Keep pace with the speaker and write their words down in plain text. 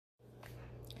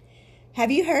Have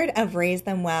you heard of Raise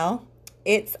Them Well?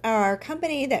 It's our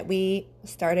company that we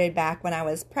started back when I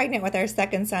was pregnant with our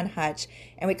second son, Hutch,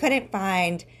 and we couldn't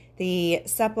find the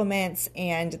supplements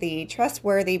and the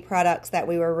trustworthy products that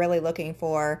we were really looking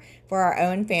for our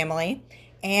own family.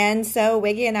 And so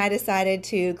Wiggy and I decided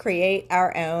to create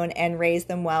our own, and Raise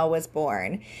Them Well was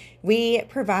born. We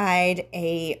provide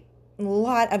a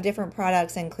lot of different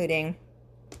products, including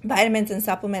vitamins and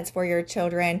supplements for your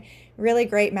children, really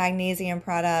great magnesium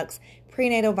products,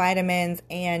 prenatal vitamins,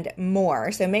 and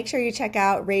more. So make sure you check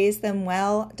out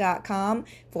raisethemwell.com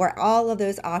for all of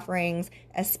those offerings,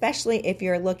 especially if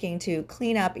you're looking to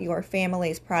clean up your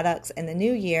family's products in the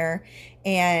new year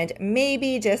and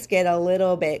maybe just get a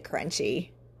little bit crunchy.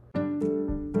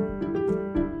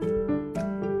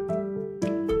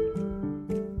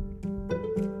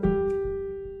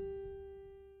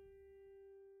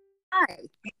 Hi,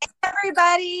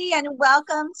 everybody, and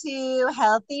welcome to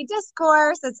Healthy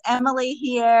Discourse. It's Emily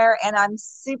here, and I'm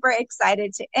super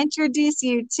excited to introduce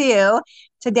you to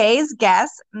today's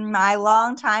guest, my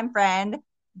longtime friend,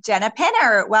 Jenna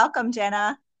Pinner. Welcome,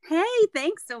 Jenna. Hey,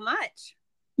 thanks so much.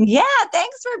 Yeah,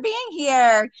 thanks for being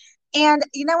here. And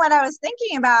you know what I was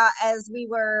thinking about as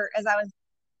I was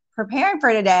preparing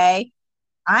for today,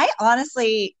 I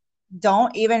honestly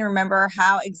don't even remember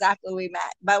how exactly we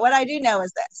met, but what I do know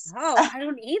is this. Oh, I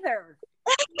don't either.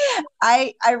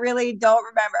 I really don't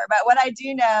remember, but what I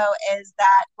do know is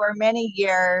that for many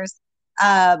years,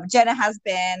 Jenna has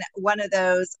been one of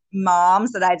those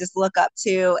moms that I just look up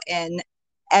to in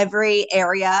every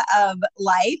area of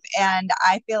life. And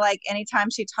I feel like anytime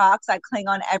she talks, I cling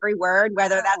on every word,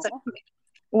 whether that's a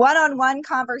one-on-one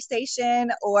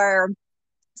conversation or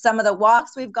some of the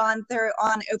walks we've gone through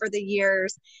on over the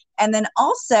years. And then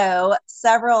also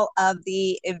several of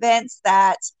the events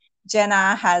that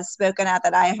Jenna has spoken at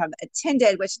that I have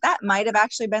attended, which that might have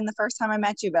actually been the first time I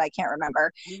met you, but I can't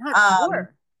remember. I'm not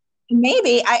sure.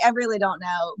 Maybe, I really don't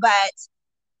know, but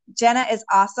Jenna is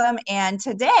awesome. And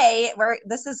today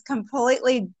this is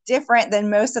completely different than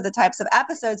most of the types of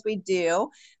episodes we do.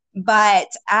 But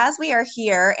as we are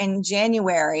here in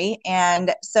January,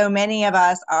 and so many of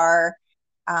us are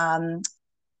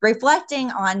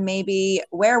reflecting on maybe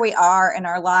where we are in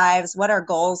our lives, what our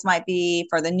goals might be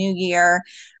for the new year,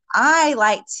 I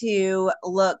like to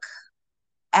look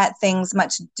at things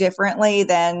much differently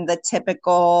than the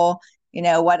typical,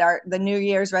 what are the New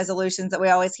Year's resolutions that we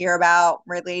always hear about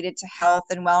related to health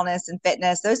and wellness and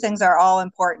fitness. Those things are all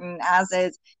important, as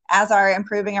are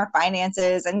improving our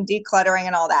finances and decluttering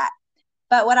and all that.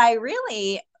 But what I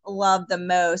really love the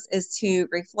most is to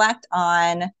reflect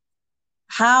on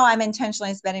how I'm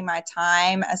intentionally spending my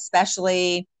time,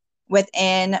 especially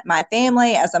within my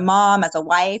family, as a mom, as a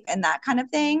wife, and that kind of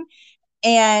thing.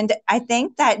 And I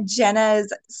think that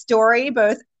Jenna's story,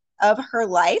 both of her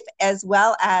life as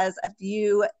well as a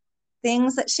few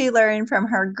things that she learned from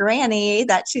her granny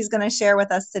that she's going to share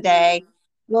with us today,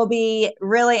 will be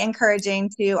really encouraging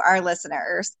to our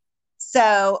listeners.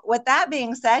 So with that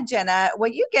being said, Jenna,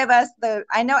 will you give us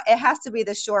I know it has to be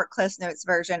the short Cliff Notes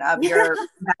version of your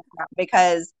background,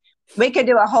 because we could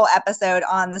do a whole episode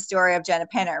on the story of Jenna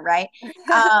Pinner, right?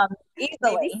 Easily.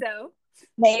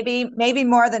 Maybe so. Maybe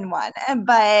more than one.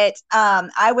 But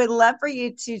I would love for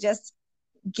you to just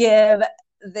give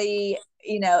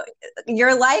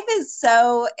your life is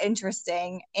so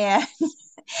interesting. And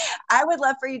I would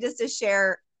love for you just to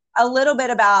share a little bit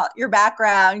about your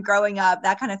background growing up,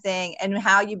 that kind of thing, and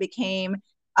how you became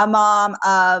a mom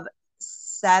of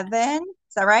 7.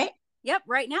 Is that right? Yep.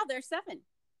 Right now there's 7.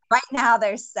 Right now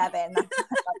there's 7.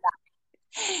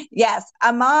 Yes,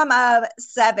 a mom of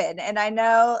 7. And I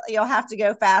know you'll have to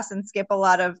go fast and skip a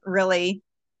lot of really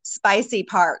spicy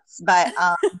parts, but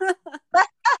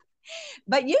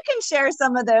but you can share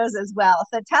some of those as well.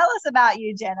 So tell us about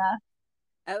you, Jenna.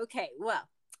 Okay. Well,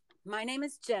 my name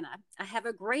is Jenna. I have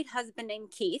a great husband named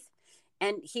Keith,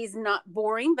 and he's not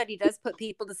boring, but he does put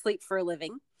people to sleep for a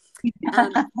living.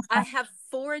 I have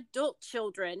 4 adult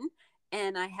children,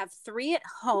 and I have 3 at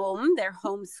home. They're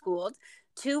homeschooled.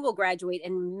 2 will graduate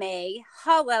in May.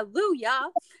 Hallelujah.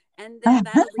 And then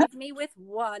that'll leave me with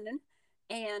 1.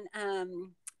 And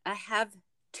I have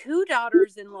 2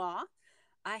 daughters-in-law.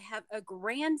 I have a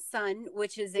grandson,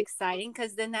 which is exciting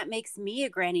because then that makes me a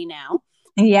granny now.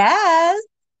 Yes.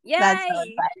 Yay. That's so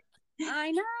exciting.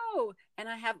 I know. And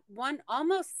I have 1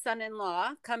 almost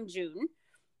son-in-law come June.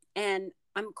 And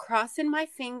I'm crossing my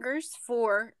fingers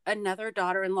for another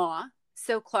daughter-in-law.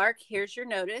 So Clark, here's your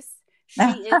notice. She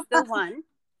is the one.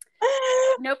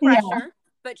 No pressure,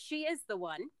 but she is the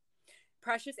one.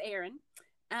 Precious Aaron.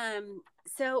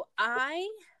 So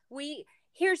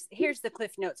here's the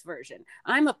Cliff Notes version.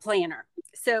 I'm a planner,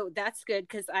 so that's good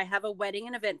because I have a wedding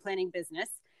and event planning business,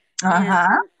 and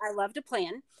I love to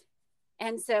plan.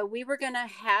 And so we were going to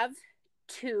have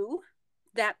two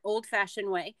that old fashioned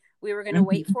way. We were going to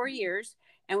wait 4 years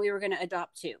and we were going to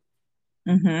adopt two.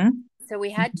 So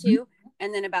we had two.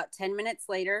 And then about 10 minutes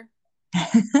later,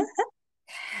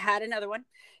 had another one.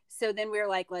 So then we were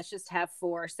like, let's just have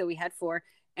four. So we had four.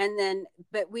 And then,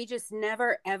 but we just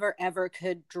never, ever, ever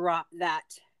could drop that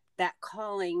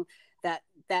calling, that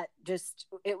just,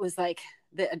 it was like,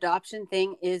 the adoption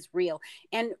thing is real.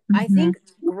 And I think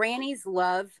Granny's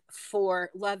love for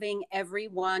loving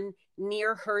everyone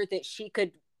near her that she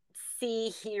could see,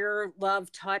 hear,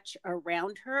 love, touch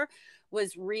around her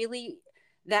was really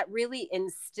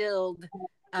instilled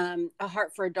a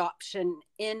heart for adoption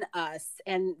in us.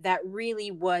 And that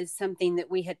really was something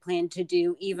that we had planned to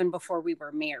do even before we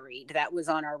were married. That was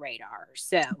on our radar.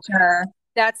 So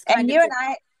that's kind and of you and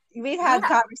I, we've had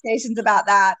conversations about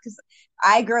that because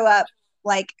I grew up,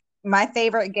 like, my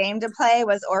favorite game to play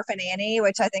was Orphan Annie,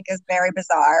 which I think is very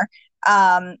bizarre.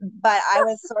 But I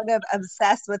was sort of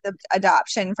obsessed with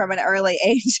adoption from an early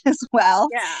age as well.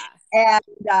 Yeah.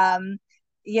 And,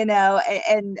 you know,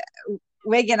 and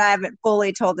Wig and I haven't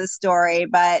fully told this story,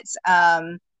 but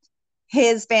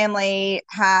his family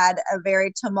had a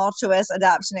very tumultuous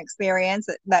adoption experience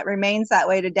that remains that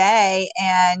way today.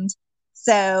 And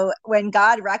so when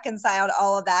God reconciled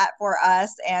all of that for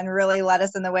us and really led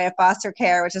us in the way of foster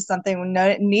care, which is something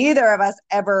neither of us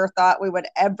ever thought we would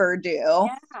ever do,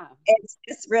 it's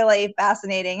just really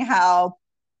fascinating how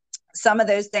some of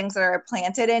those things that are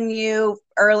planted in you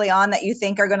early on that you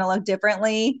think are going to look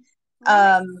differently,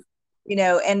 you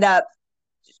know, end up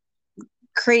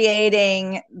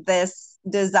creating this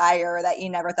desire that you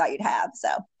never thought you'd have. So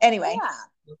anyway,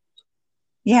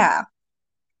 yeah.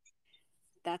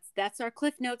 That's our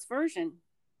Cliff Notes version.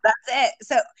 That's it.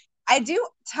 So I do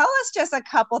tell us just a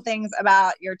couple things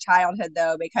about your childhood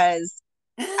though, because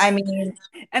I mean,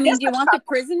 do you want the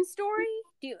prison story?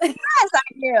 Yes, I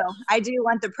do. I do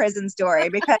want the prison story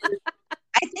because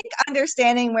I think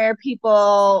understanding where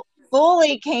people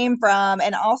fully came from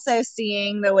and also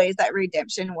seeing the ways that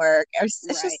redemption work it's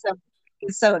just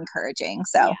so encouraging.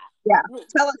 So yeah,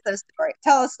 tell us those stories.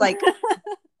 Tell us, like,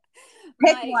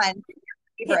 pick one.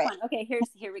 Okay,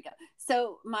 here we go.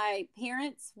 So my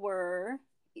parents were,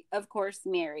 of course,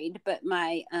 married, but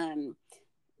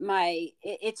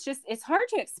it's hard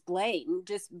to explain,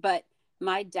 but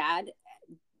my dad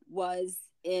was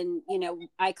in, you know,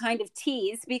 I kind of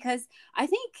tease because I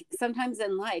think sometimes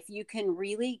in life you can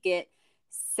really get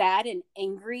sad and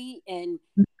angry and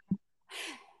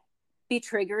be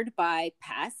triggered by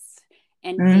past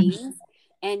and things.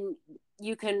 And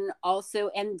you can also,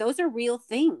 and those are real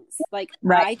things. Like,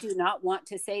 I do not want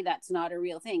to say that's not a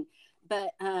real thing,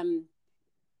 but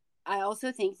I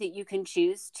also think that you can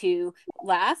choose to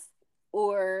laugh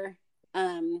or,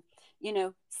 you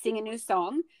know, sing a new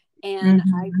song. And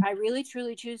I really,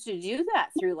 truly choose to do that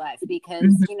through life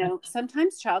because, you know,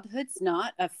 sometimes childhood's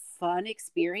not a fun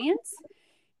experience.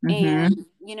 And,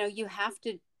 you know, you have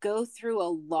to go through a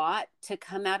lot to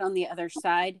come out on the other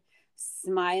side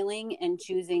smiling and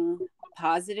choosing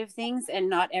positive things. And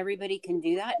not everybody can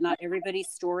do that. Not everybody's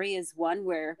story is one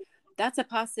where that's a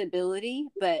possibility,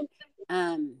 but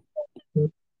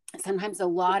sometimes a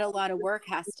lot of work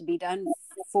has to be done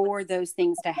for those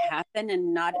things to happen.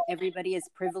 And not everybody is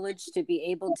privileged to be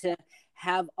able to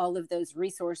have all of those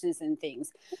resources and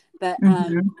things. But,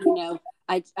 you know,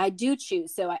 I do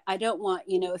choose. So I don't want,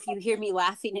 you know, if you hear me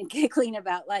laughing and giggling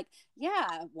about like, yeah,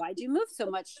 why'd you move so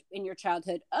much in your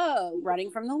childhood? Oh,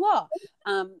 running from the law.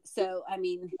 So, I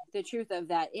mean, the truth of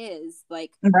that is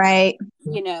like,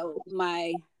 you know,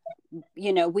 I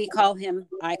call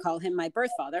him my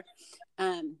birth father,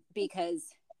 because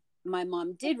my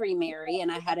mom did remarry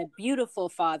and I had a beautiful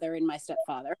father in my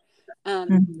stepfather. But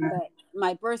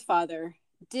my birth father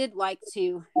did like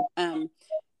to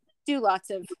do lots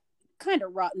of kind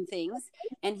of rotten things.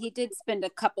 And he did spend a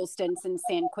couple stints in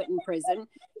San Quentin prison.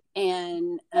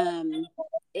 And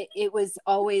it was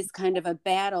always kind of a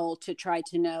battle to try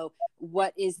to know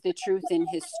what is the truth in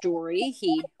his story.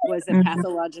 He was a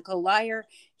pathological liar.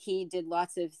 He did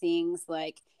lots of things,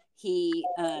 like he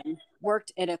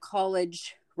worked at a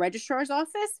college registrar's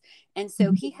office. And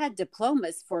so he had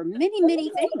diplomas for many, many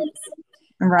things.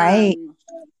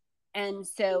 And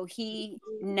so he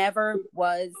never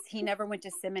went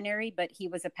to seminary, but he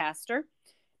was a pastor.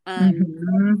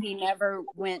 He never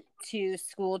went to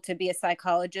school to be a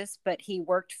psychologist, but he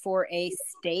worked for a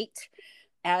state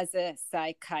as a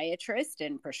psychiatrist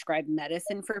and prescribed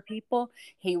medicine for people.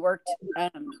 He worked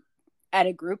at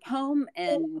a group home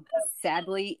and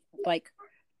sadly like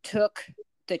took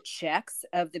the checks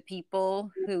of the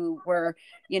people who were,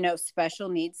 special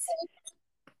needs,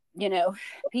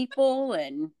 people,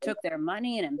 and took their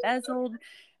money and embezzled.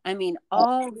 I mean,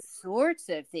 all sorts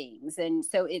of things. And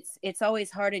so it's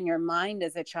always hard in your mind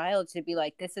as a child to be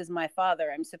like, this is my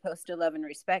father. I'm supposed to love and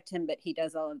respect him, but he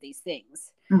does all of these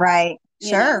things. Right.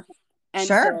 Sure. And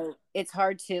so it's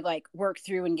hard to like work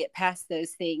through and get past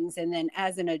those things. And then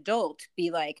as an adult,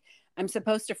 be like, I'm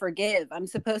supposed to forgive. I'm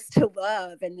supposed to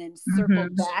love, and then circle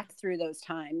back through those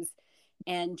times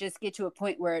and just get to a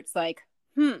point where it's like,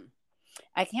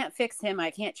 I can't fix him.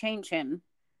 I can't change him.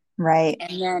 Right.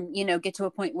 And then, get to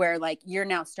a point where like you're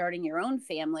now starting your own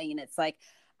family, and it's like,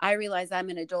 I realize I'm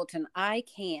an adult and I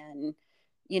can,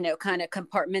 kind of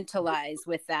compartmentalize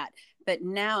with that. But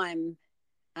now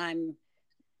I'm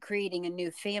creating a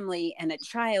new family and a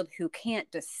child who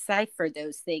can't decipher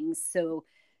those things. So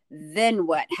then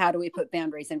what? How do we put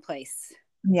boundaries in place?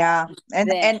 Yeah.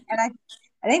 And I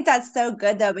think that's so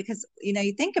good though, because,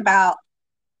 you think about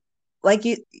like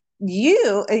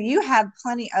you have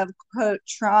plenty of quote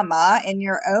trauma in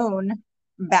your own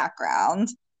background,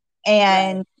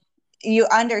 and you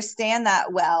understand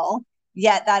that well,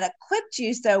 yet that equipped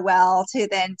you so well to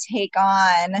then take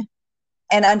on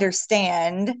and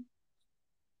understand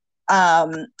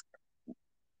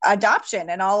adoption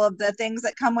and all of the things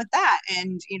that come with that,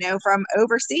 and from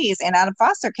overseas and out of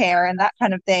foster care and that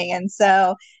kind of thing. And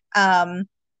so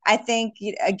I think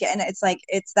again, it's like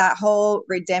it's that whole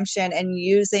redemption and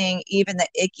using even the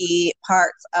icky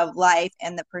parts of life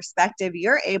and the perspective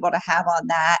you're able to have on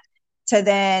that to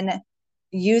then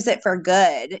use it for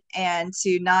good, and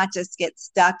to not just get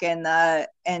stuck in the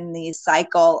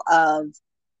cycle of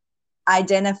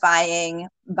identifying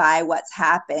by what's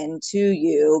happened to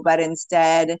you, but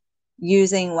instead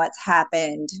using what's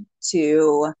happened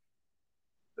to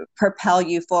propel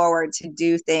you forward to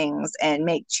do things and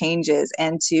make changes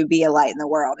and to be a light in the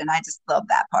world. And I just love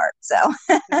that part. So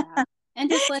yeah. And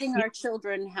just letting our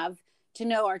children to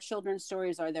know our children's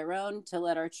stories are their own, to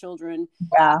let our children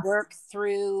work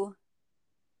through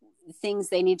things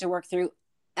they need to work through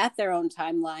at their own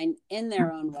timeline in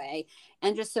their own way,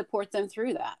 and just support them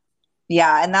through that.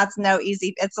 Yeah. And that's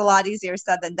it's a lot easier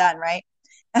said than done, right?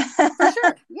 For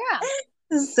sure. Yeah.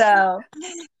 So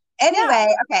anyway,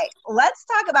 okay, let's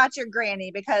talk about your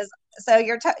granny, because so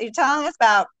you're telling us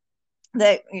about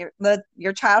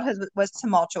your childhood was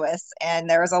tumultuous and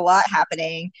there was a lot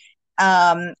happening.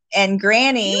 And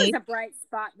Granny, she was a bright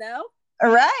spot though.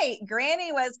 Right.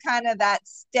 Granny was kind of that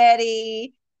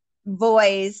steady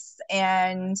voice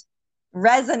and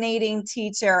resonating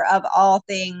teacher of all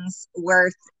things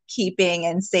worth keeping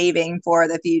and saving for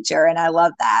the future. And I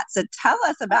love that. So tell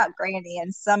us about Granny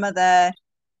and some of the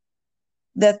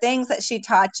things that she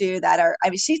taught you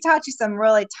she taught you some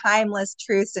really timeless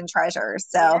truths and treasures.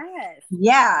 So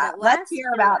let's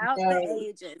hear about the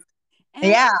ages.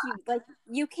 And like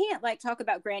you can't like talk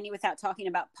about Granny without talking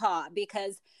about Pa,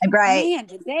 because man,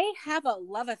 did they have a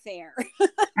love affair.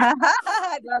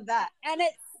 I love that. And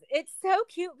it's so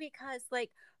cute because like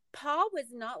Pa was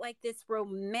not like this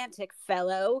romantic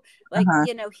fellow. Like,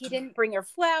 he didn't bring her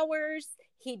flowers.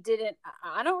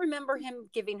 I don't remember him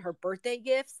giving her birthday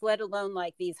gifts, let alone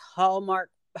like these Hallmark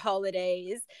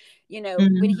holidays.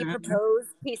 When he proposed,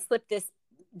 he slipped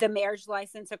the marriage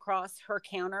license across her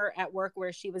counter at work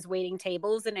where she was waiting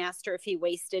tables and asked her if he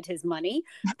wasted his money.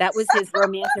 That was his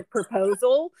romantic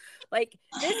proposal. Like,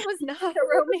 this was not a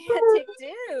romantic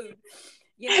dude.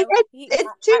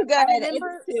 It's too good.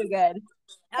 It's too good.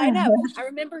 I know. I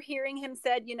remember hearing him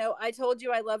said, I told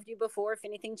you I loved you before. If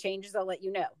anything changes, I'll let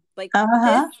you know. Like, this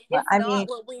is not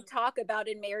what we talk about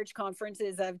in marriage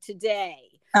conferences of today.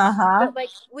 But like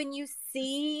when you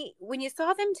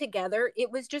saw them together,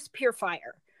 it was just pure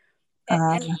fire.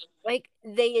 And like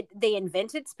they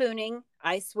invented spooning.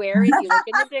 I swear, if you look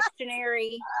in the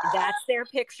dictionary, that's their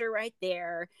picture right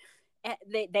there.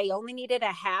 They only needed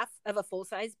a half of a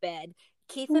full-size bed.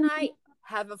 Keith and I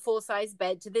have a full-size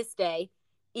bed to this day,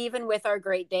 even with our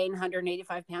Great Dane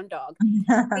 185-pound dog,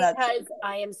 because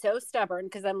I am so stubborn,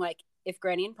 because I'm like, if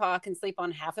Granny and Pa can sleep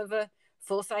on half of a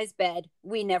full-size bed,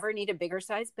 we never need a bigger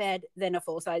size bed than a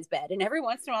full-size bed. And every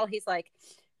once in a while he's like,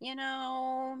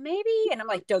 maybe. And I'm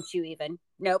like, don't you even.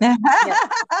 Nope.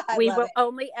 We will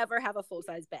only ever have a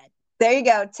full-size bed. There you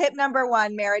go. Tip number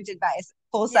 1, marriage advice,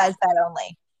 full-size bed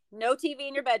only. No TV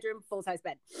in your bedroom, full-size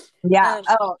bed. Yeah.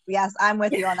 Yes, I'm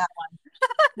with you on that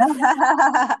one.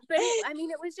 But I mean,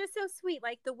 it was just so sweet.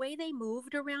 Like the way they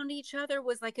moved around each other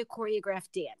was like a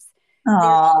choreographed dance.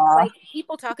 Aw. Like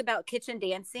people talk about kitchen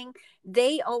dancing.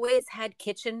 They always had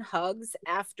kitchen hugs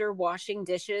after washing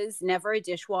dishes, never a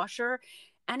dishwasher.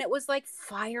 And it was like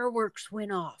fireworks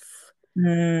went off.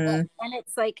 Mm. And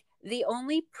it's like the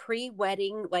only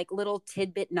pre-wedding like little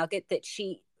tidbit nugget that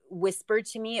she whispered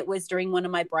to me, it was during one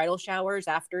of my bridal showers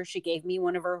after she gave me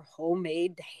one of her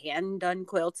homemade hand done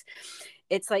quilts.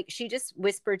 It's like she just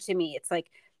whispered to me, it's like,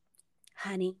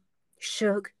 honey,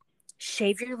 Shug,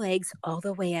 shave your legs all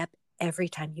the way up every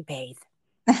time you bathe.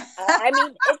 I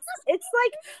mean, it's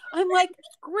like, I'm like,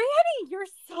 Granny, you're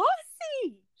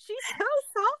saucy. She's so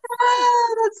saucy.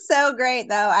 Oh, that's so great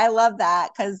though. I love that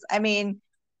because I mean,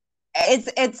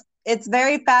 it's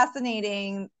very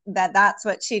fascinating that that's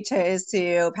what she chose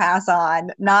to pass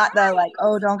on, not the like,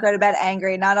 oh, don't go to bed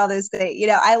angry, not all those things.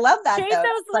 I love that Shave though.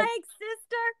 those Like, legs,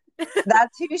 sister.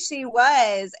 that's who she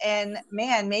was. And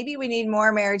man, maybe we need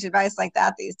more marriage advice like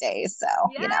that these days. So,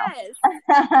 Yes.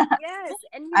 Yes.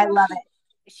 And I love it.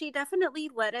 She definitely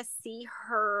let us see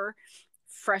her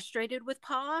frustrated with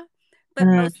Pa, but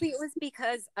mostly it was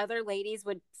because other ladies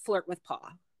would flirt with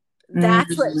Pa.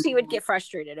 That's what she would get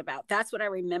frustrated about. That's what I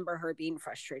remember her being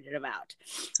frustrated about.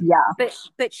 Yeah.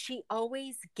 But she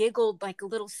always giggled like a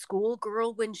little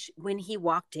schoolgirl when he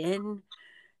walked in.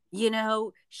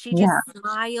 She just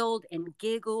smiled and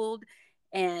giggled.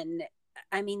 And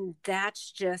I mean,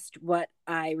 that's just what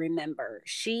I remember.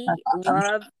 She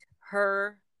loved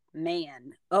her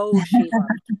man. Oh, she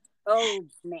loved him. Oh,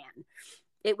 man.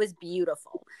 It was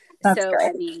beautiful. That's so, great.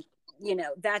 I mean,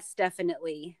 that's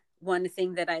definitely one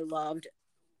thing that I loved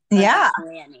Yeah. about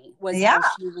Granny was how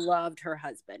she loved her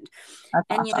husband. That's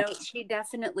and, awesome. She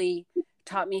definitely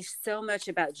taught me so much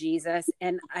about Jesus.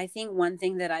 And I think one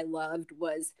thing that I loved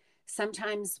was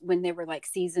sometimes when there were like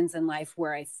seasons in life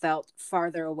where I felt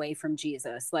farther away from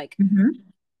Jesus, like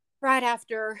right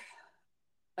after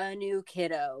a new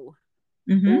kiddo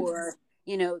or,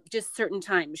 just certain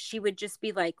times, she would just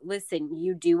be like, listen,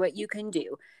 you do what you can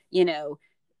do,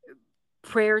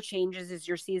 prayer changes as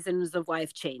your seasons of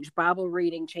life change. Bible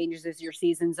reading changes as your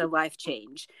seasons of life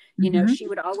change. She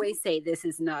would always say, this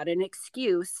is not an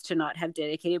excuse to not have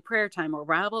dedicated prayer time or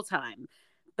Bible time.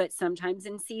 But sometimes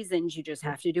in seasons, you just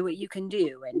have to do what you can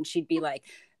do. And she'd be like,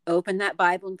 open that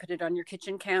Bible and put it on your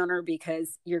kitchen counter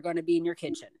because you're going to be in your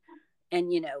kitchen. And,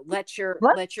 let your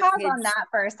Let's pause kids on that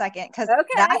for a second, because Okay.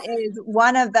 that is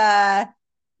one of the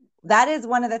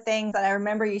things that I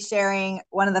remember you sharing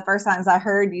one of the first times I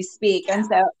heard you speak. And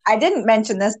so I didn't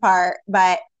mention this part,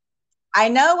 but I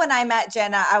know when I met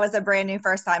Jenna, I was a brand new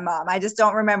first-time mom. I just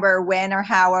don't remember when or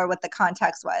how or what the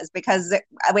context was, because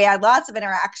we had lots of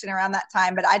interaction around that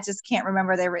time, but I just can't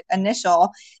remember the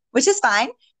initial, which is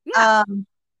fine. Yeah.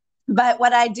 But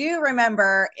what I do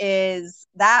remember is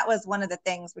that was one of the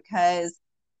things, because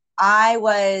I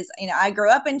was, I grew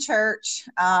up in church,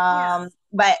 but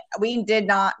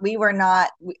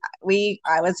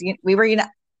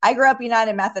I grew up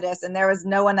United Methodist, and there was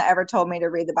no one that ever told me to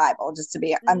read the Bible. Just to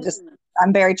be, I'm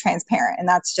very transparent, and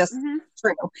that's just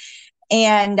true.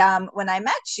 And when I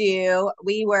met you,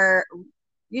 we were,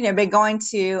 been going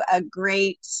to a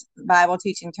great Bible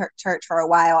teaching church for a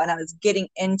while, and I was getting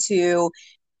into,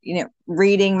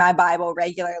 reading my Bible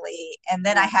regularly. And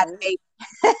then I had a baby,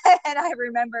 and I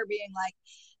remember being like,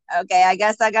 okay, I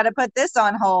guess I got to put this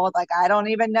on hold. Like, I don't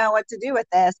even know what to do with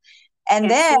this.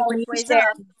 And then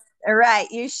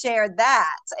you shared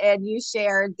that, and you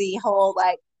shared the whole,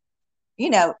 like,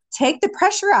 take the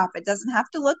pressure off. It doesn't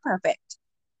have to look perfect.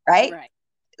 Right.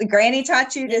 Granny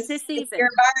taught you to stick your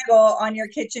Bible on your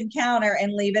kitchen counter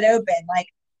and leave it open. Like,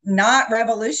 not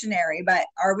revolutionary, but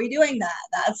are we doing that?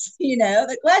 That's,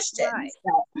 the question. Right.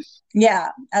 So, yeah,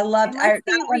 I loved that.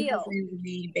 Be one real. with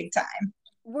me big time.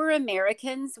 We're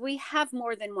Americans. We have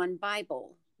more than one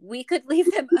Bible. We could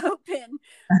leave them open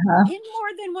in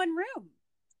more than one room.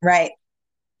 Right.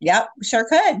 Yep. Sure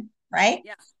could. Right.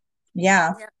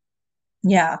 Yeah. But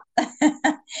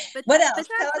what else? But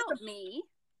that helped me.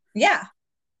 Yeah.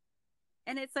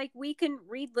 And it's like, we can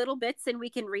read little bits, and we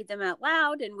can read them out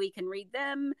loud, and we can read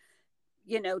them,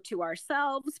 to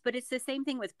ourselves. But it's the same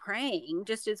thing with praying,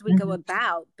 just as we go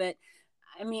about. But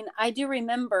I mean, I do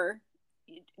remember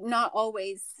not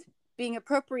always being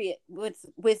appropriate with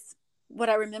what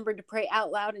I remembered to pray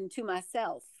out loud and to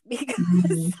myself,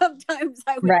 because sometimes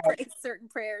I would pray certain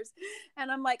prayers,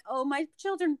 and I'm like, oh, my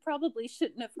children probably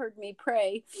shouldn't have heard me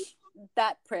pray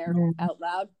that prayer out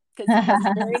loud, because it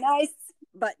wasn't very nice.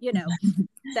 But,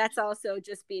 that's also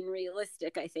just being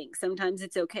realistic. I think sometimes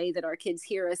it's okay that our kids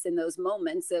hear us in those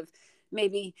moments of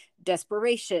maybe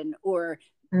desperation or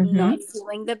not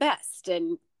feeling the best.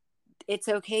 And it's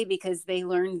okay, because they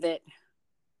learn that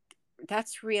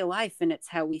that's real life, and it's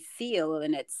how we feel,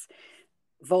 and it's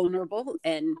vulnerable,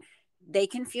 and they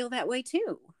can feel that way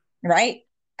too. Right.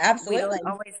 We Absolutely.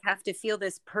 don't always have to feel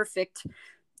this perfect,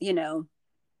 you know,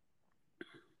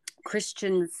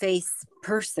 Christian face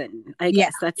person. I Yeah.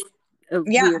 guess that's a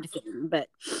Yeah. weird thing, but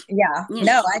Yeah. you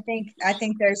No, know. I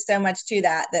think there's so much to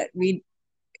that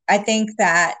I think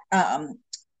that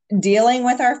dealing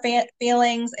with our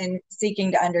feelings and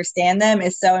seeking to understand them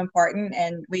is so important.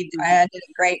 And I did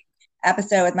a great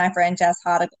episode with my friend Jess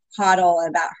Hoddle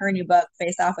about her new book,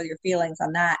 Face Off with Your Feelings,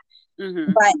 on that.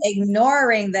 Mm-hmm. But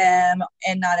ignoring them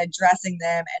and not addressing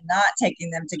them and not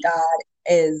taking them to God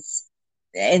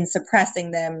and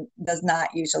suppressing them does not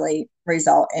usually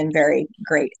result in very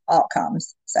great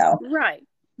outcomes. So, Right.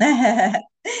 And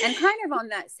kind of on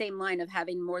that same line of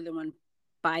having more than one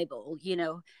Bible, you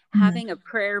know, having a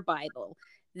prayer Bible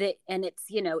that, and it's,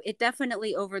 you know, it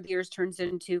definitely over the years turns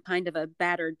into kind of a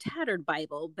battered, tattered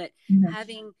Bible, but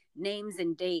having names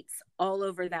and dates all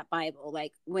over that Bible,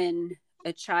 like when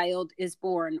a child is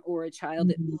born or a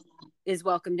child is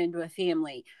welcomed into a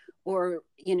family, or,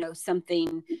 you know,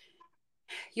 something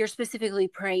you're specifically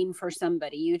praying for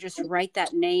somebody, you just write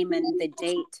that name and the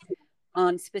date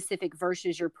on specific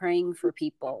verses you're praying for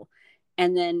people.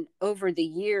 And then over the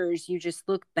years, you just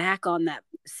look back on that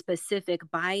specific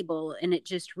Bible, and it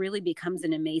just really becomes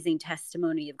an amazing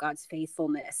testimony of God's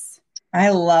faithfulness. I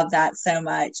love that so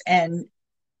much. And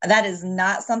that is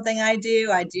not something I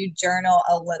do. I do journal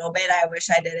a little bit. I wish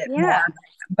I did it more.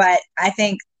 But I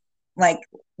think like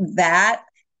that,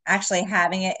 actually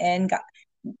having it in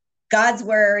God's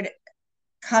word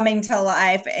coming to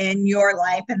life in your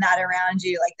life and that around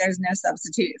you, like there's no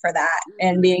substitute for that,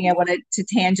 and being able to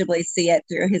tangibly see it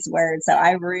through his word. So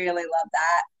I really love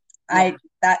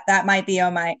that. That might be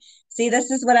on my,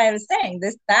 this is what I was saying,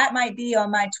 that might be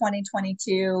on my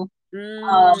 2022.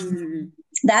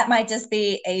 That might just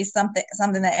be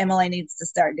something that Emily needs to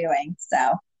start doing.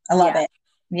 So I love it.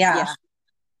 Yeah.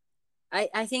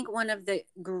 I think one of the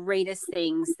greatest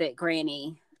things that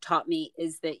Granny taught me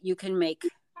is that you can make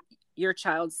your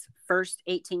child's first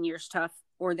 18 years tough,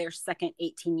 or their second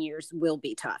 18 years will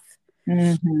be tough.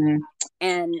 Mm-hmm.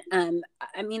 And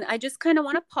I mean, I just kind of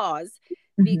want to pause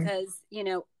because, you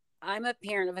know, I'm a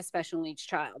parent of a special needs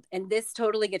child, and this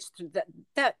totally gets through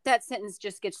that sentence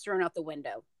just gets thrown out the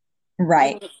window.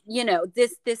 Right. You know,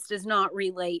 this does not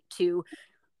relate to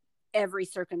every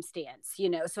circumstance, you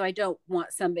know, so I don't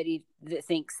want somebody that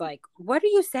thinks like, what are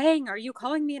you saying? Are you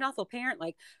calling me an awful parent?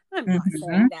 Like, I'm not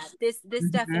saying that. This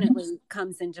definitely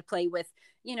comes into play with,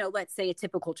 you know, let's say a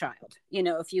typical child, you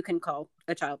know, if you can call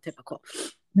a child typical,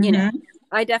 you know,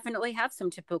 I definitely have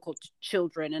some typical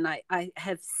children, and I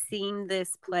have seen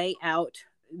this play out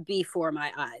before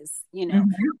my eyes, you know.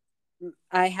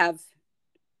 I have,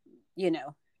 you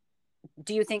know,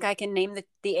 do you think I can name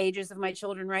the ages of my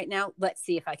children right now? Let's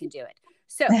see if I can do it.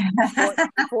 So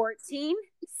 14,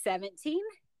 17,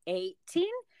 18.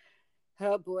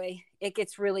 Oh boy, it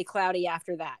gets really cloudy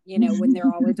after that, you know, when they're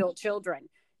all adult children,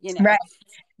 you know. Right.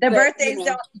 The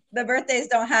birthdays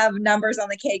don't have numbers on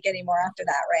the cake anymore after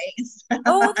that, right?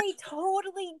 Oh, they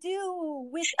totally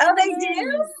do. They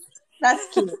do? That's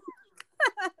cute.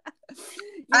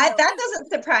 That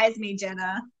doesn't surprise me,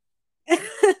 Jenna.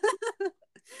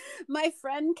 My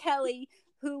friend Kelly,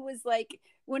 who was like,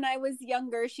 when I was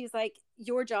younger, she's like,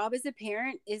 your job as a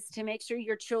parent is to make sure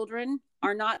your children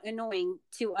are not annoying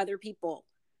to other people.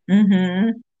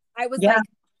 I was like,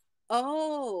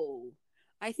 oh,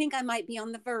 I think I might be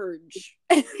on the verge.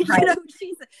 You know,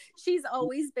 she's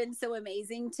always been so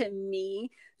amazing to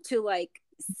me to like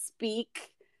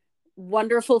speak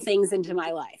wonderful things into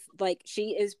my life. Like,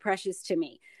 she is precious to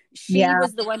me. She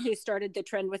was the one who started the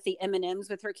trend with the M&Ms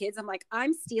with her kids. I'm like,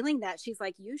 I'm stealing that. She's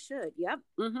like, you should. Yep.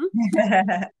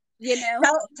 You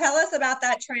know, tell us about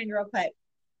that trend real quick.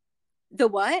 The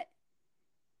what?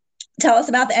 Tell us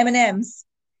about the M&Ms.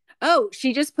 Oh,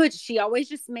 she always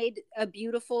just made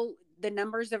the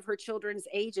numbers of her children's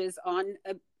ages on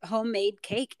a homemade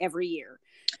cake every year.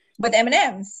 With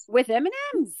M&Ms. With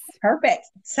M&Ms. Perfect.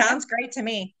 Sounds great to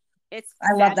me. I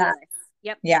love that.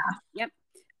 Yep. Yeah. Yep.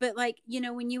 But like, you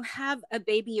know, when you have a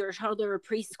baby or a toddler or a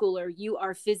preschooler, you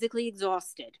are physically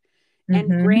exhausted. And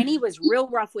Granny was real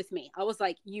rough with me. I was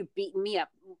like, you beating me up,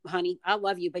 honey. I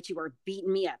love you, but you were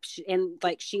beating me up. And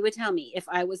like, she would tell me if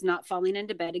I was not falling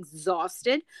into bed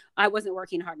exhausted, I wasn't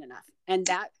working hard enough. And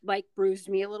that like bruised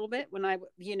me a little bit when I,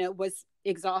 you know, was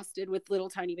exhausted with little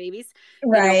tiny babies.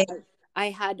 Right. You know, I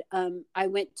had, I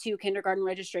went to kindergarten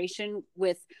registration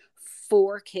with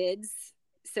 4 kids.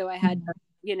 So I had,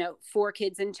 you know, 4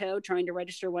 kids in tow trying to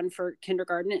register one for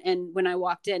kindergarten. And when I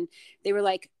walked in, they were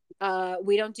like,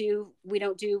 we don't do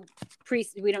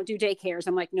daycares.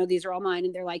 I'm like, no, these are all mine.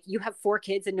 And they're like, you have 4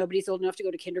 kids and nobody's old enough to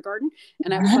go to kindergarten.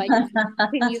 And I was like,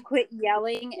 can you quit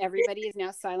yelling? Everybody is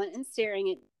now silent and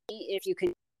staring at me. If you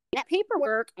can get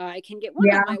paperwork, I can get one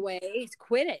on my way.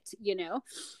 Quit it,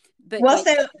 But well,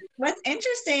 so what's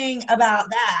interesting about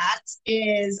that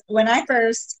is when I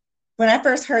first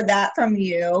heard that from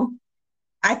you,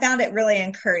 I found it really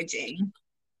encouraging,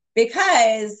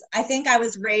 because I think I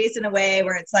was raised in a way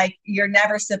where it's like, you're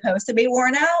never supposed to be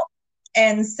worn out.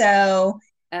 And so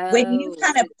when you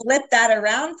kind of flip that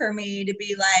around for me to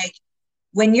be like,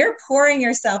 when you're pouring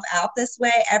yourself out this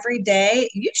way every day,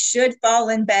 you should fall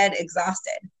in bed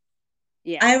exhausted.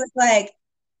 Yeah. I was like,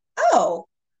 oh,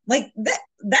 like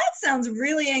that sounds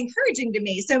really encouraging to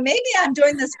me. So maybe I'm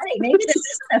doing this right. Maybe this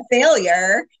isn't a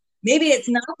failure. Maybe it's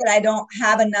not that I don't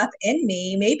have enough in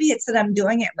me. Maybe it's that I'm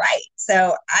doing it right.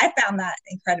 So I found that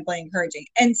incredibly encouraging,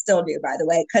 and still do, by the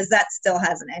way, because that still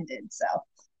hasn't ended. So,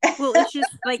 well, it's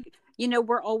just like,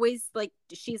 we're always like,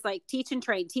 she's like, teach and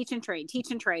train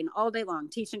all day long,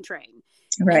 teach and train.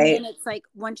 Right. And then it's like,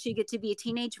 once you get to be a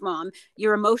teenage mom,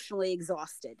 you're emotionally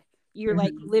exhausted. You're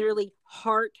like literally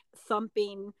heart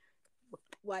thumping,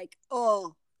 like,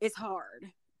 oh, it's hard.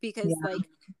 Because like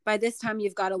by this time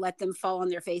you've got to let them fall on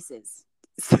their faces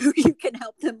so you can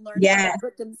help them learn how to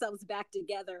put themselves back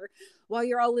together while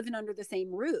you're all living under the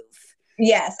same roof.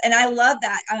 Yes. And I love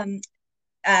that.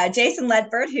 Jason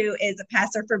Ledford, who is a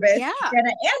pastor for both Jenna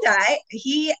and I,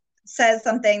 he says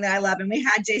something that I love. And we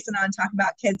had Jason on talk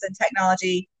about kids and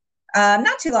technology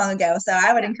not too long ago. So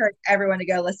I would encourage everyone to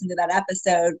go listen to that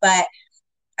episode. But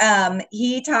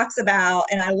he talks about,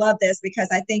 and I love this because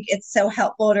I think it's so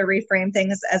helpful to reframe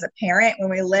things as a parent when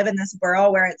we live in this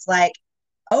world where it's like,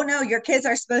 oh no, your kids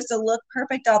are supposed to look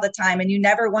perfect all the time and you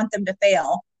never want them to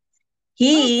fail.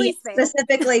 He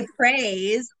specifically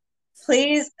prays,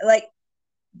 please, like,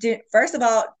 first of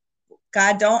all,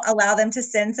 God, don't allow them to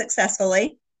sin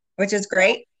successfully, which is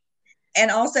great.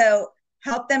 And also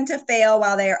help them to fail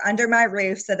while they are under my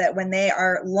roof, so that when they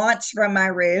are launched from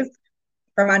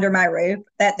under my roof,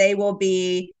 that they will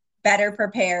be better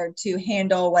prepared to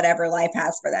handle whatever life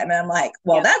has for them. And I'm like,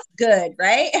 well, that's good,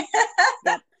 right?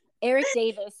 Eric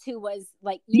Davis, who was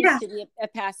like, used to be a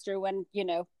pastor when,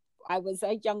 I was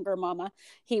a younger mama,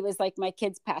 he was like my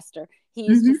kid's pastor. He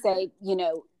used to say,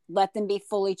 let them be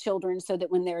fully children so that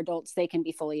when they're adults, they can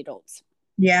be fully adults.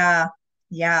 Yeah.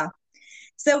 Yeah.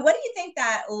 So what do you think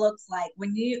that looks like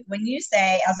when you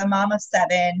say, as a mom of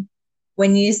 7,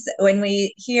 when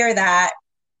we hear that,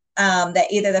 that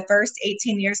either the first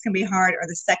 18 years can be hard or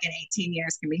the second 18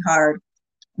 years can be hard,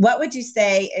 what would you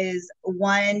say is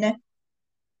 1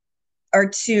 or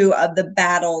 2 of the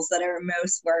battles that are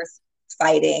most worth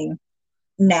fighting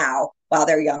now while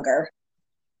they're younger?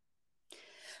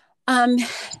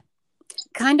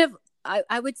 Kind of,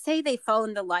 I would say they fall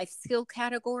into life skill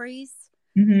categories.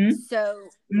 So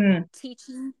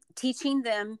teaching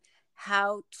them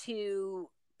how to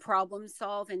problem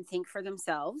solve and think for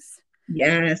themselves.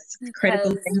 Yes.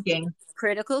 Critical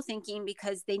thinking,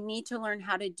 because they need to learn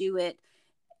how to do it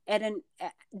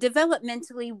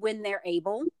developmentally when they're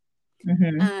able.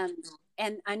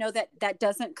 And I know that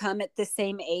doesn't come at the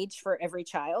same age for every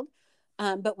child,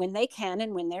 but when they can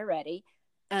and when they're ready,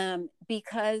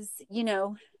 because,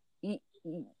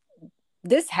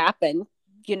 this happened,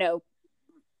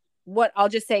 what I'll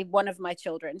just say, one of my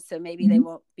children, so maybe they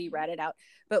won't be ratted out,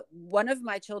 but one of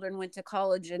my children went to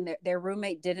college and their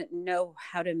roommate didn't know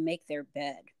how to make their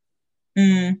bed.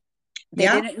 They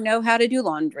didn't know how to do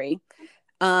laundry.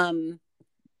 So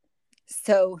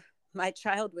my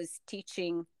child was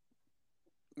teaching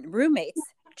roommates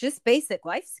just basic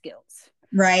life skills.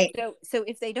 Right. So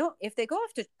if they go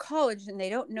off to college and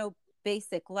they don't know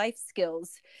basic life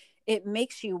skills, it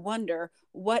makes you wonder,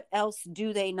 what else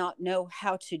do they not know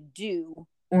how to do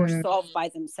or solve by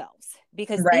themselves?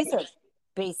 Because these are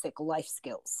basic life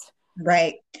skills.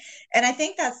 Right. And I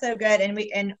think that's so good.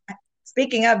 And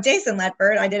speaking of Jason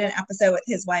Ledford, I did an episode with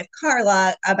his wife,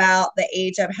 Carla, about the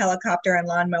age of helicopter and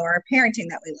lawnmower parenting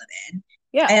that we live in.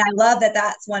 Yeah. And I love that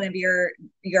that's one of your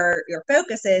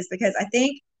focuses, because I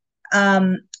think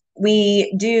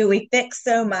we fix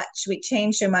so much, we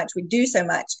change so much, we do so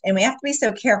much, and we have to be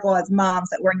so careful as moms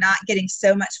that we're not getting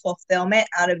so much fulfillment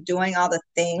out of doing all the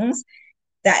things,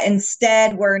 that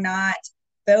instead we're not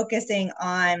focusing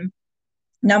on,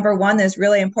 number one, those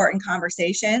really important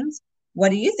conversations. What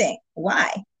do you think?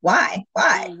 Why? How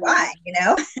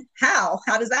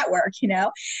does that work?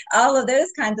 All of those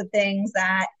kinds of things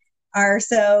that are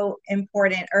so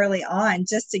important early on,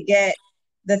 just to get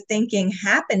the thinking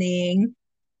happening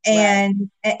Right.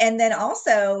 And then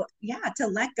also, yeah, to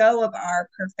let go of our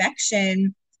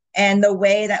perfection and the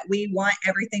way that we want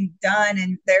everything done.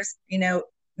 And there's,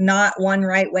 not one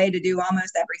right way to do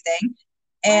almost everything.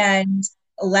 Right. And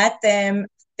let them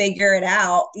figure it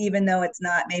out, even though it's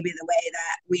not maybe the way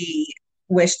that we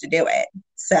wish to do it.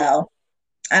 So,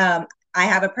 I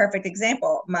have a perfect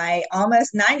example. My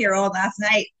almost 9-year-old last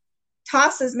night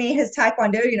tosses me his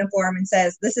Taekwondo uniform and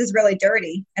says, "This is really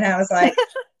dirty." And I was like,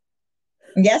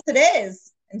 "Yes, it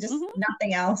is." And just Mm-hmm.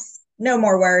 nothing else. No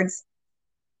more words.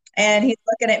 And he's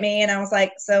looking at me and I was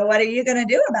like, "So what are you going to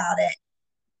do about it?"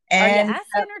 Are you And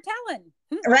asking or telling?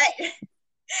 right.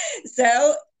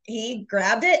 So he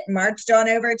grabbed it, marched on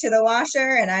over to the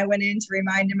washer, and I went in to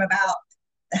remind him about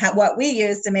what we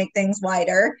use to make things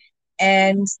whiter.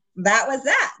 And that was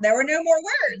that. There were no more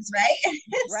words, right?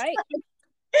 Right.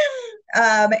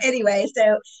 Anyway,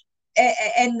 so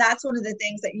and that's one of the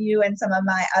things that you and some of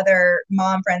my other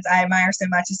mom friends I admire so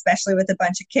much, especially with a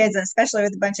bunch of kids, and especially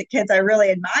with a bunch of kids I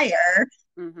really admire,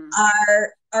 Mm-hmm.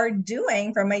 are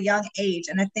doing from a young age.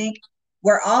 And I think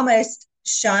we're almost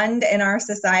shunned in our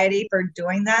society for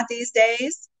doing that these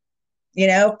days.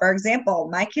 For example,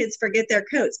 my kids forget their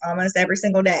coats almost every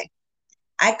single day.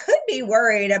 I could be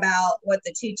worried about what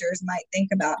the teachers might think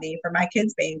about me for my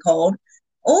kids being cold,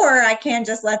 or I can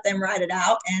just let them ride it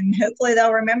out and hopefully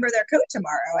they'll remember their coat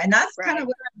tomorrow. And that's kind of Right.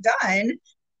 what I've done.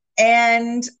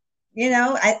 And,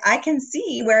 I can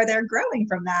see where they're growing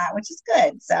from that, which is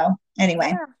good. So, anyway.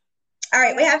 Yeah. All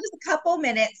right, we Yeah. have just a couple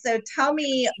minutes. So tell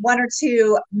me one or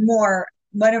two more,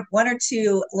 one or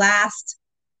two last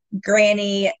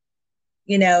granny,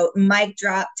 mic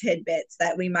drop tidbits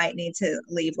that we might need to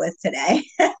leave with today.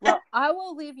 Well, I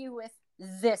will leave you with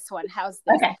this one. How's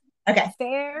this? Okay. Okay.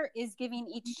 Fair is giving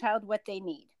each child what they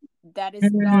need. That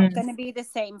is not Mm. going to be the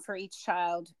same for each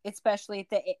child, especially at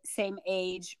the same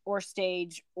age or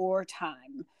stage or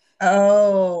time.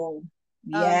 Oh,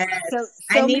 So yes.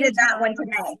 I so many needed that one times,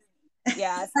 today.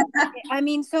 yes. I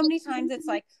mean, so many times it's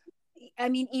like, I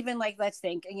mean, even like, let's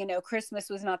think, Christmas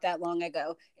was not that long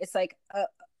ago. It's like,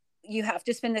 you have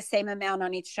to spend the same amount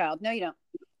on each child. No, you don't.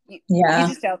 You Yeah.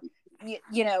 just don't.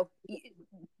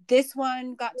 This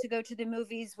one got to go to the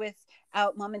movies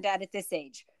without mom and dad at this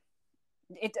age.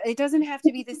 It doesn't have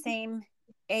to be the same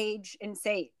age and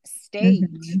say stage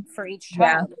Mm-hmm. for each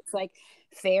Yeah. child. It's like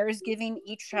fair is giving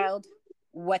each child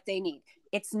what they need.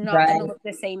 It's not going to Right. look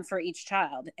the same for each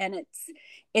child. And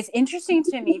it's interesting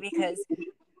to me because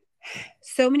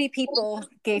so many people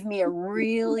gave me a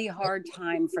really hard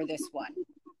time for this one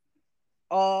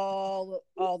all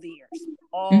the years,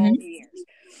 Mm-hmm.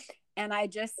 and I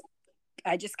just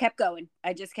kept going.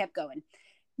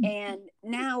 And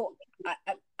now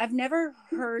I've never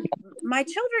heard, my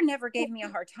children never gave me a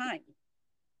hard time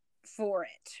for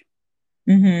it.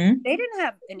 Mm-hmm. They didn't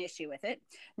have an issue with it.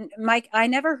 Mike, I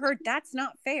never heard that's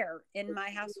not fair in my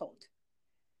household.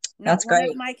 That's Not one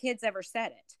great. of my kids ever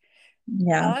said it.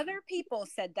 Yeah. Other people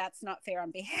said that's not fair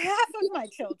on behalf of my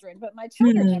children, but my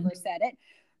children Mm-hmm. never said it.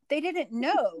 They didn't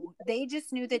know. They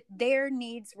just knew that their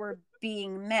needs were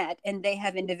being met and they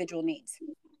have individual needs.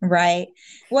 Right.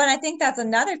 Well, and I think that's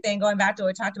another thing, going back to what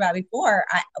we talked about before.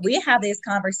 We have these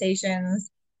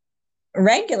conversations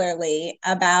regularly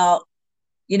about,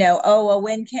 oh, well,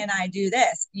 when can I do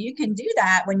this? You can do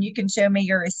that when you can show me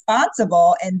you're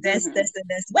responsible in this, Mm-hmm. this, and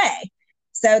this way.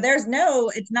 So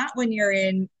it's not when you're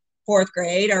in fourth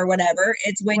grade or whatever.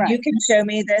 It's when you Right. can show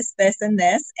me this, this, and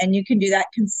this, and you can do that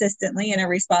consistently in a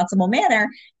responsible manner.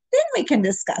 Then we can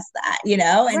discuss that,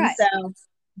 and Right. so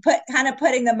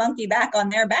putting the monkey back on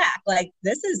their back, like,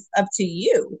 this is up to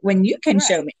you when you can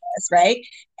show Right. me this, right?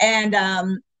 And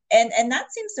that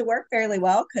seems to work fairly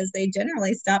well because they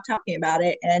generally stop talking about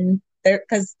it, and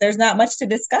because there's not much to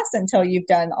discuss until you've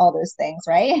done all those things,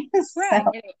 right? Right.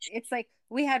 So, It's like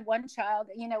we had one child,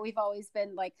 we've always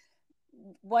been like,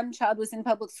 one child was in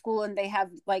public school and they have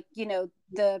like,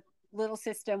 the little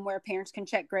system where parents can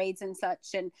check grades and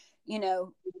such. And,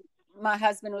 my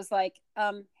husband was like,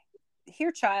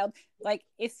 here, child, like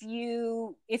if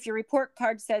your report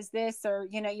card says this, or,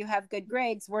 you have good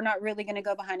grades, we're not really going to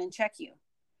go behind and check you.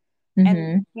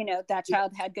 mm-hmm. And that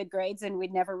child had good grades and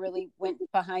we'd never really went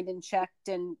behind and checked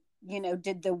and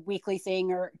did the weekly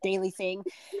thing or daily thing.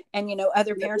 And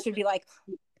other parents would be like,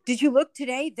 did you look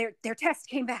today, their test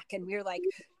came back? And we were like,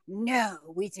 no,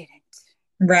 we didn't,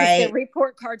 because the Right.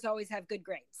 report cards always have good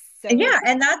grades. So Yeah,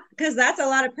 and that's a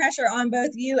lot of pressure on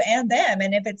both you and them,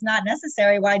 and if it's not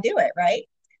necessary, why do it, right?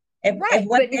 If right,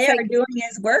 what but they it's are like, doing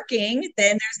is working,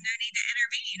 then there's no need to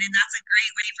intervene. And that's a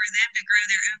great way for them to grow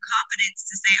their own confidence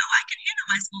to say, oh, I can handle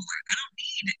my schoolwork. I don't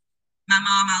need my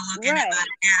mama looking at my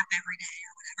right. app every day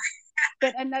or whatever.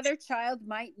 but another child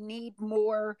might need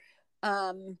more,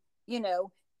 you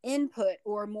know, input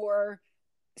or more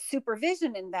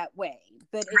supervision in that way.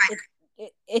 But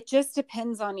it just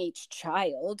depends on each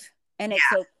child, and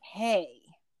it's okay.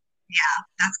 Yeah,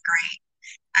 that's great.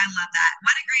 I love that.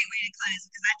 What a great way to close,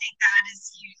 because I think that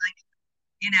is huge. Like,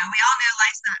 we all know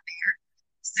life's not fair.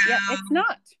 So yeah, it's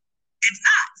not. It's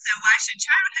not. So why should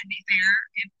childhood be fair?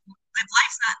 If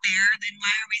life's not fair, then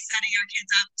why are we setting our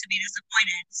kids up to be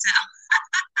disappointed? So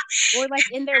or like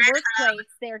in their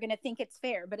workplace, they're going to think it's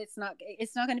fair, but it's not.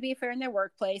 It's not going to be fair in their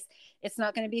workplace. It's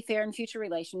not going to be fair in future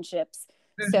relationships.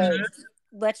 So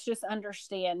let's just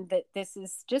understand that this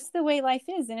is just the way life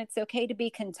is, and it's okay to be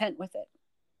content with it.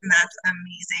 That's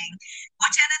amazing. Well,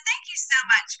 Jenna, thank you so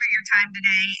much for your time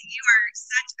today. You are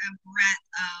such a breadth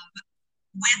of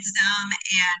wisdom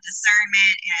and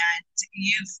discernment, and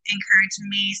you've encouraged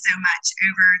me so much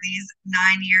over these 9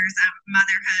 years of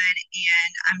motherhood,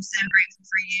 and I'm so grateful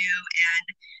for you and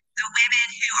the women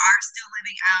who are still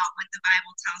living out what the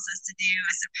Bible tells us to do,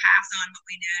 is to pass on what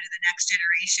we know to the next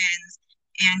generations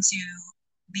and to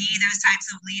be those types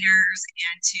of leaders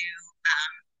and to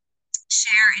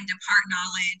share and depart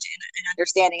knowledge and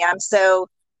understanding. I'm so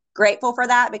grateful for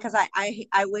that, because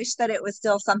I wish that it was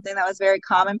still something that was very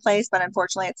commonplace, but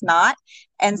unfortunately it's not.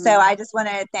 And so I just want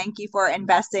to thank you for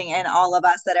investing in all of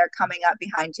us that are coming up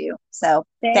behind you. So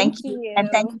thank you. And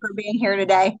thank you for being here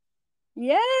today.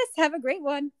 Yes. Have a great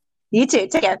one. You too.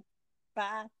 Take care.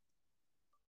 Bye.